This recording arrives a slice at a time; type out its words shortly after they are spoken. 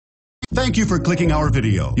Thank you for clicking our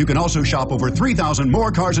video. You can also shop over 3,000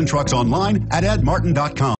 more cars and trucks online at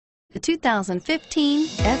edmartin.com. The 2015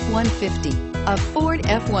 F-150. A Ford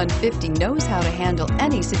F-150 knows how to handle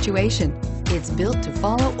any situation. It's built to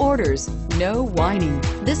follow orders, no whining.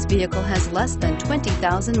 This vehicle has less than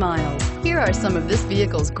 20,000 miles. Here are some of this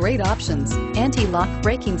vehicle's great options: anti-lock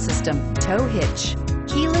braking system, tow hitch,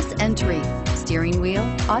 keyless entry, steering wheel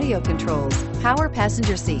audio controls, power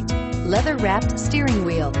passenger seat, leather-wrapped steering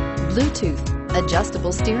wheel, Bluetooth,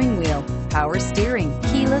 adjustable steering wheel, power steering,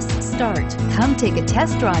 keyless start. Come take a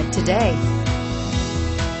test drive today.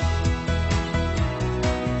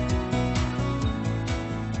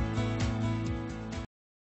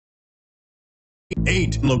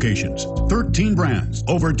 8 locations, 13 brands,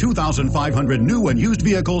 over 2,500 new and used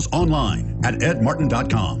vehicles online at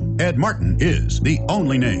edmartin.com. Ed Martin is the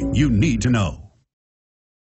only name you need to know.